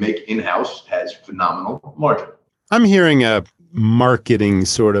pasta that we make in-house has phenomenal margin. I'm hearing a marketing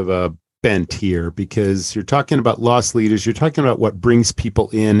sort of a bent here, because you're talking about loss leaders. You're talking about what brings people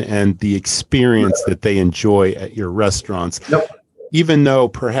in and the experience that they enjoy at your restaurants. Yep. Even though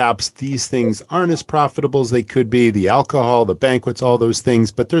perhaps these things aren't as profitable as they could be, the alcohol, the banquets, all those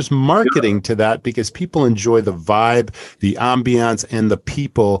things, but there's marketing to that because people enjoy the vibe, the ambiance, and the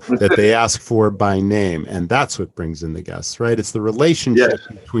people that they ask for by name. And that's what brings in the guests, right? It's the relationship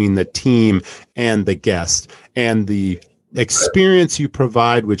between the team and the guest, and the experience you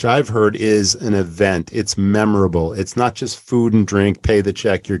provide, which I've heard is an event. It's memorable. It's not just food and drink, pay the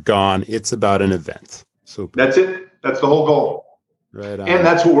check, you're gone. It's about an event. So that's it. That's the whole goal. Right on. And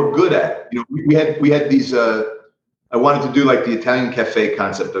that's what we're good at. We had these. I wanted to do like the Italian cafe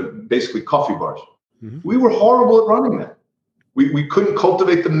concept of basically coffee bars. Mm-hmm. We were horrible at running that. We couldn't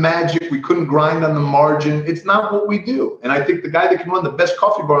cultivate the magic. We couldn't grind on the margin. It's not what we do. And I think the guy that can run the best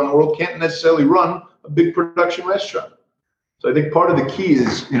coffee bar in the world can't necessarily run a big production restaurant. So I think part of the key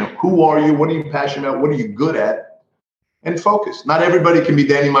is, who are you? What are you passionate about? What are you good at? And focus. Not everybody can be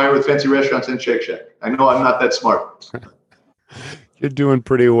Danny Meyer with fancy restaurants and Shake Shack. I know I'm not that smart. You're doing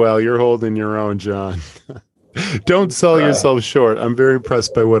pretty well. You're holding your own, John. Don't sell yourself short. I'm very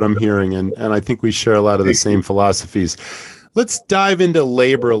impressed by what I'm hearing, and I think we share a lot of the same philosophies. Let's dive into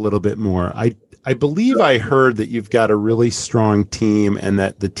labor a little bit more. I believe I heard that you've got a really strong team and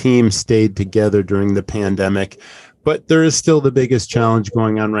that the team stayed together during the pandemic, but there is still the biggest challenge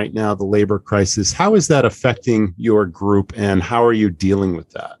going on right now, the labor crisis. How is that affecting your group, and how are you dealing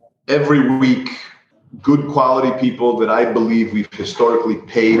with that? Every week, good quality people that I believe we've historically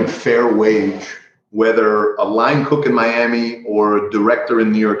paid fair wage, whether a line cook in Miami or a director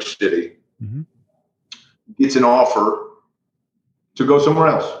in New York City, gets an offer to go somewhere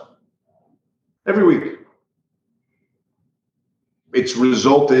else. Every week. It's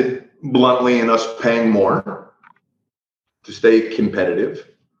resulted bluntly in us paying more to stay competitive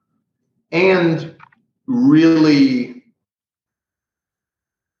and really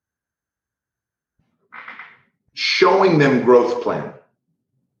showing them growth plan,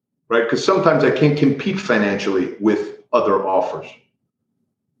 right? Because sometimes I can't compete financially with other offers.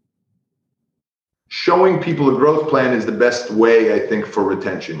 Showing people a growth plan is the best way, I think, for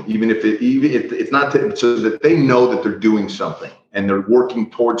retention, even if it's not so that they know that they're doing something and they're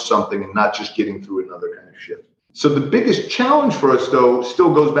working towards something and not just getting through another kind of shift. So the biggest challenge for us, though,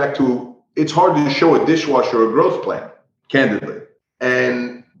 still goes back to it's hard to show a dishwasher a growth plan, candidly.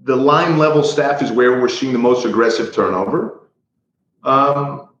 And the line level staff is where we're seeing the most aggressive turnover.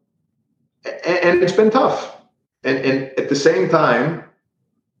 And it's been tough. And at the same time,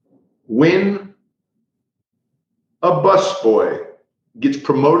 when a busboy gets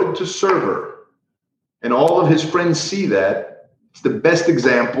promoted to server and all of his friends see that, it's the best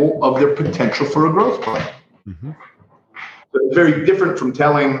example of their potential for a growth plan. Mm-hmm. So it's very different from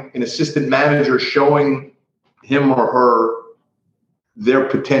telling an assistant manager, showing him or her their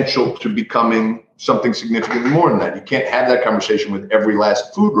potential to becoming something significantly more than that. You can't have that conversation with every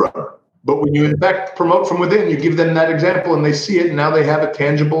last food runner. But when you, in fact, promote from within, you give them that example and they see it, and now they have a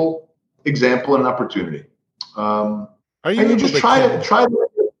tangible example and opportunity. And you just try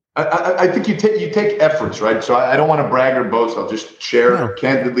to. I think you take efforts, right? So I don't want to brag or boast. I'll just share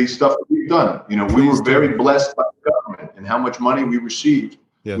candidly stuff that we've done. We were very blessed by the government and how much money we received.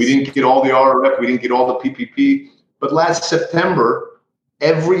 Yes. We didn't get all the RRF, we didn't get all the PPP. But last September,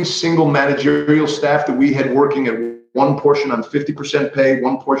 every single managerial staff that we had working at one portion on 50% pay,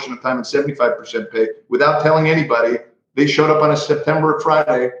 one portion of time on 75% pay, without telling anybody, they showed up on a September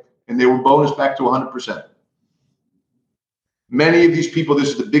Friday and they were bonused back to 100%. Many of these people, this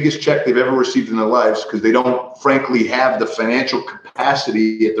is the biggest check they've ever received in their lives because they don't, frankly, have the financial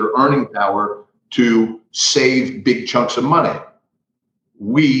capacity at their earning power to save big chunks of money.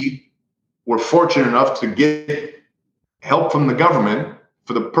 We were fortunate enough to get help from the government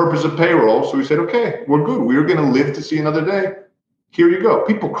for the purpose of payroll. So we said, okay, we're good. We're going to live to see another day. Here you go.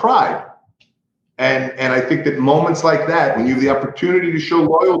 People cried. And I think that moments like that, when you have the opportunity to show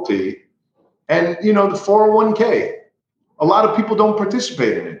loyalty and, the 401k, a lot of people don't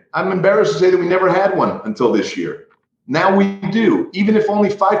participate in it. I'm embarrassed to say that we never had one until this year. Now we do. Even if only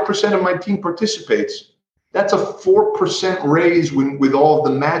 5% of my team participates, that's a 4% raise with all of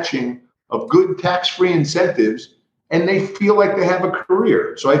the matching of good tax-free incentives, and they feel like they have a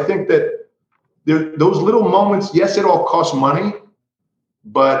career. So I think that those little moments, yes, it all costs money,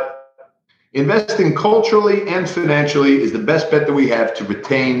 but investing culturally and financially is the best bet that we have to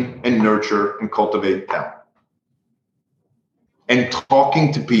retain and nurture and cultivate talent. And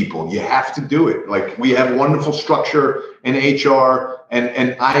talking to people, you have to do it. Like, we have wonderful structure in HR,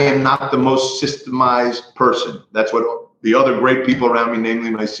 and I am not the most systemized person. That's what the other great people around me, namely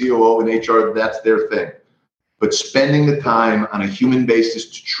my COO and HR, that's their thing. But spending the time on a human basis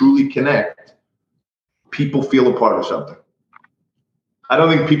to truly connect, people feel a part of something. I don't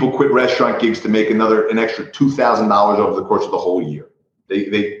think people quit restaurant gigs to make an extra $2,000 over the course of the whole year.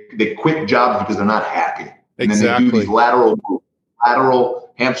 They quit jobs because they're not happy. And then they do these lateral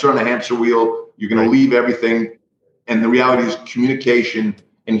hamster on a hamster wheel. You're going to leave everything. And the reality is communication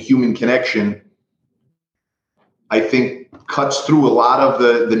and human connection, I think, cuts through a lot of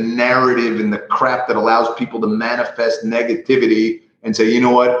the narrative and the crap that allows people to manifest negativity and say, you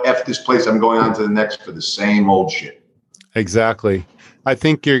know what, F this place, I'm going on to the next for the same old shit. Exactly. I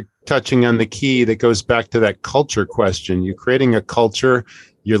think you're touching on the key that goes back to that culture question. You're creating a culture.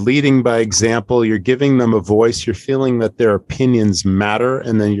 You're leading by example. You're giving them a voice. You're feeling that their opinions matter.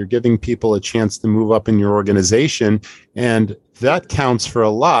 And then you're giving people a chance to move up in your organization. And that counts for a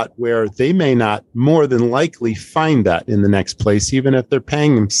lot, where they may not more than likely find that in the next place, even if they're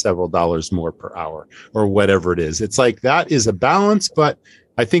paying them several dollars more per hour or whatever it is. It's like, that is a balance. But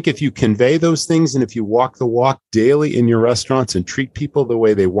I think if you convey those things, and if you walk the walk daily in your restaurants and treat people the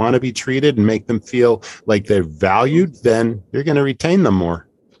way they want to be treated and make them feel like they're valued, then you're going to retain them more.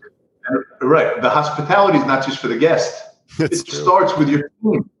 Right. The hospitality is not just for the guest. It starts with your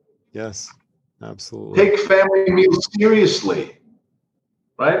team. Yes, absolutely. Take family meals seriously,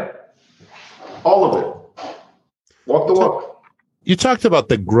 right? All of it. Walk the walk. You talked about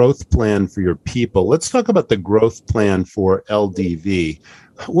the growth plan for your people. Let's talk about the growth plan for LDV.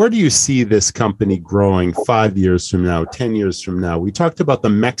 Where do you see this company growing 5 years from now, 10 years from now? We talked about the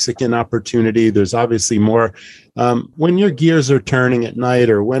Mexican opportunity. There's obviously more. When your gears are turning at night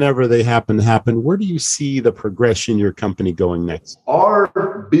or whenever they happen to happen, where do you see the progression your company going next?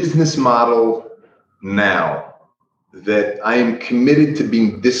 Our business model now that I am committed to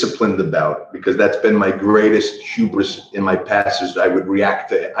being disciplined about, because that's been my greatest hubris in my past, is I would react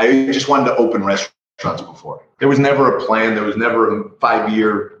to it. I just wanted to open restaurants before. There was never a plan. There was never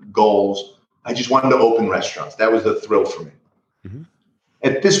 5-year goals. I just wanted to open restaurants. That was the thrill for me. Mm-hmm.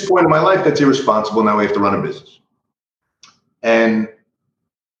 At this point in my life, that's irresponsible. Now we have to run a business. And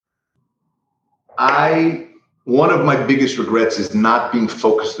one of my biggest regrets is not being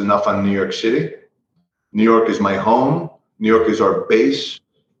focused enough on New York City. New York is my home. New York is our base.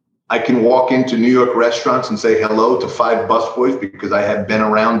 I can walk into New York restaurants and say hello to 5 busboys because I have been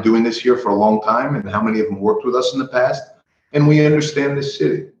around doing this here for a long time, and how many of them worked with us in the past. And we understand this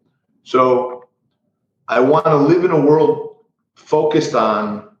city. So I want to live in a world focused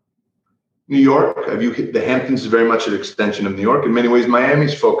on New York. I view the Hamptons as very much an extension of New York. In many ways,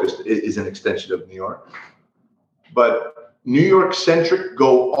 Miami's focused is an extension of New York. But New York centric,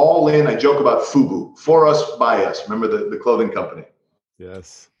 go all in. I joke about FUBU, for us, by us. Remember the clothing company?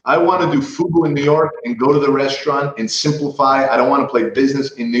 Yes. I want to do FUBU in New York and go to the restaurant and simplify. I don't want to play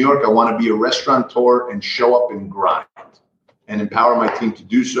business in New York. I want to be a restaurateur and show up and grind and empower my team to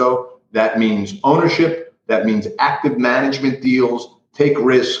do so. That means ownership. That means active management deals. Take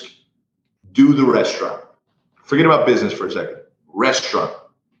risk. Do the restaurant. Forget about business for a second. Restaurant.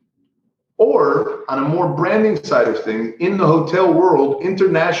 Or on a more branding side of things, in the hotel world,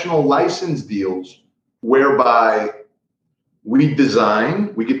 international license deals whereby we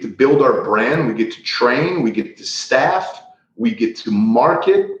design, we get to build our brand, we get to train, we get to staff, we get to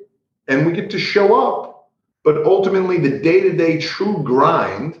market, and we get to show up. But ultimately, the day-to-day true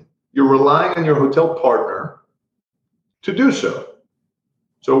grind, you're relying on your hotel partner to do so.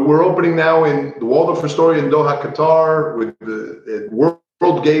 So we're opening now in the Waldorf Astoria in Doha, Qatar, with the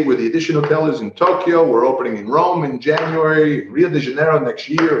World Gate, where the Edition Hotel is in Tokyo. We're opening in Rome in January, in Rio de Janeiro next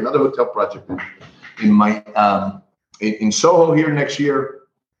year, another hotel project in Soho here next year.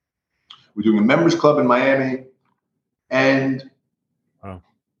 We're doing a members club in Miami. And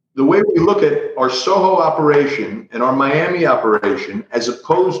the way we look at our Soho operation and our Miami operation, as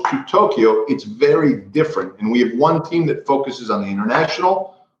opposed to Tokyo, it's very different. And we have one team that focuses on the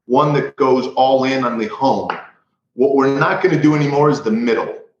international, one that goes all in on the home. What we're not going to do anymore is the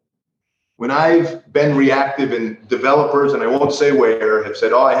middle. when I've been reactive and developers, and I won't say where, have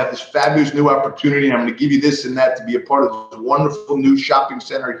said, oh, I have this fabulous new opportunity and I'm going to give you this and that to be a part of this wonderful new shopping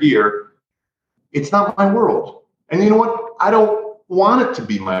center here, it's not my world. And you know what? I don't want it to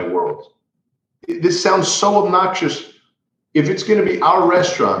be my world. This sounds so obnoxious. If it's going to be our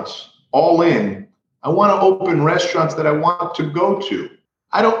restaurants all in, I want to open restaurants that I want to go to.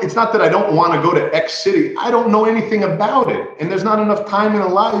 It's not that I don't want to go to X city. I don't know anything about it. And there's not enough time in a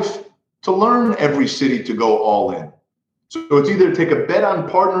life to learn every city to go all in. So it's either take a bet on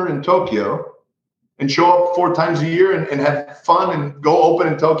partner in Tokyo and show up 4 times a year and have fun and go open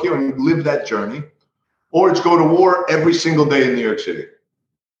in Tokyo and live that journey, or it's go to war every single day in New York City.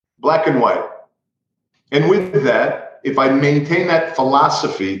 Black and white. And with that, if I maintain that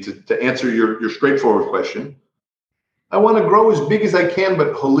philosophy to answer your straightforward question, I want to grow as big as I can,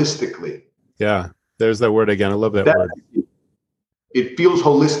 but holistically. Yeah, there's that word again. I love that word. It feels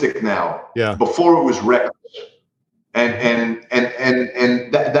holistic now. Yeah. Before it was reckless, and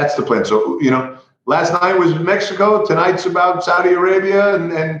that's the plan. So last night was Mexico. Tonight's about Saudi Arabia,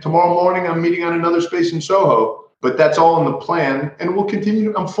 and tomorrow morning I'm meeting on another space in Soho. But that's all in the plan, and we'll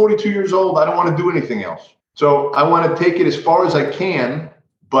continue. I'm 42 years old. I don't want to do anything else. So I want to take it as far as I can,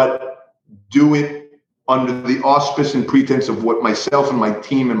 but do it under the auspice and pretense of what myself and my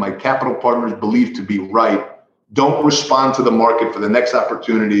team and my capital partners believe to be right. Don't respond to the market for the next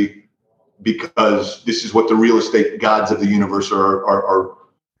opportunity because this is what the real estate gods of the universe are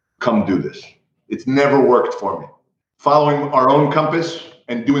come do this. It's never worked for me. Following our own compass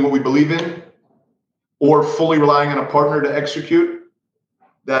and doing what we believe in, or fully relying on a partner to execute,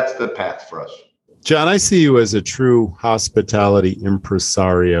 that's the path for us. John, I see you as a true hospitality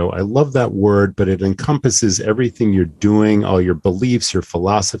impresario. I love that word, but it encompasses everything you're doing, all your beliefs, your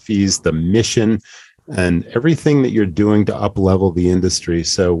philosophies, the mission, and everything that you're doing to up-level the industry.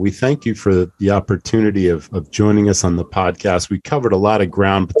 So we thank you for the opportunity of joining us on the podcast. We covered a lot of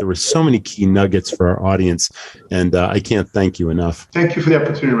ground, but there were so many key nuggets for our audience, and I can't thank you enough. Thank you for the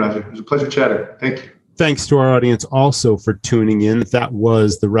opportunity, Roger. It was a pleasure chatting. Thank you. Thanks to our audience also for tuning in. That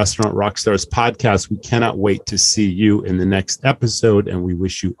was the Restaurant Rockstars podcast. We cannot wait to see you in the next episode, and we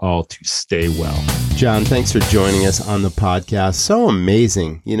wish you all to stay well. John, thanks for joining us on the podcast. So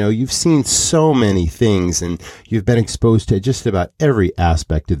amazing. You've seen so many things and you've been exposed to just about every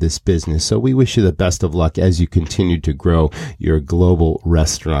aspect of this business. So we wish you the best of luck as you continue to grow your global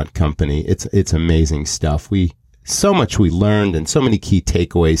restaurant company. It's amazing stuff. So much we learned and so many key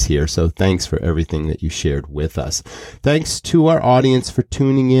takeaways here. So thanks for everything that you shared with us. Thanks to our audience for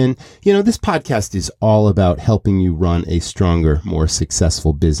tuning in. This podcast is all about helping you run a stronger, more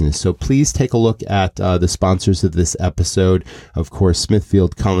successful business. So please take a look at the sponsors of this episode. Of course,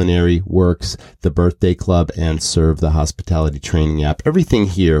 Smithfield Culinary Works, the Birthday Club, and Serve, the hospitality training app. Everything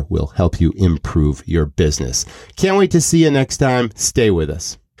here will help you improve your business. Can't wait to see you next time. Stay with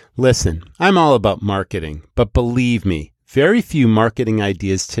us. Listen, I'm all about marketing, but believe me, very few marketing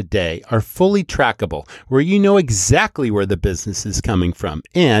ideas today are fully trackable, where you know exactly where the business is coming from,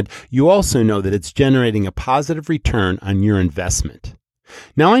 and you also know that it's generating a positive return on your investment.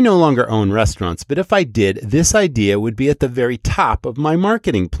 Now, I no longer own restaurants, but if I did, this idea would be at the very top of my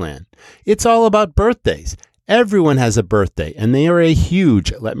marketing plan. It's all about birthdays. Everyone has a birthday, and they are a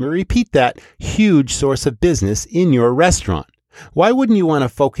huge, let me repeat that, huge source of business in your restaurant. Why wouldn't you want to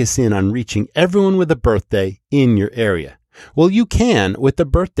focus in on reaching everyone with a birthday in your area? Well, you can with the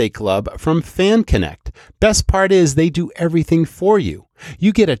Birthday Club from Fan Connect. Best part is they do everything for you.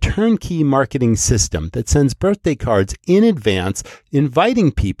 You get a turnkey marketing system that sends birthday cards in advance,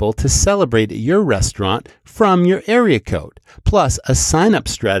 inviting people to celebrate at your restaurant from your area code, plus a sign-up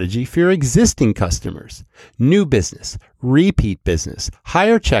strategy for your existing customers. New business, repeat business,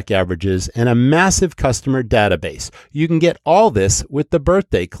 higher check averages, and a massive customer database. You can get all this with the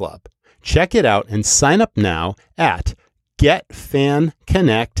Birthday Club. Check it out and sign up now at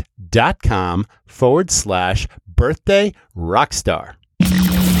getfanconnect.com/birthday rockstar.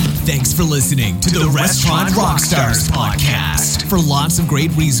 Thanks for listening to the Restaurant Rockstars podcast. For lots of great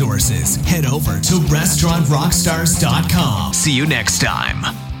resources, head over to restaurantrockstars.com. See you next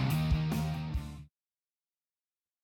time.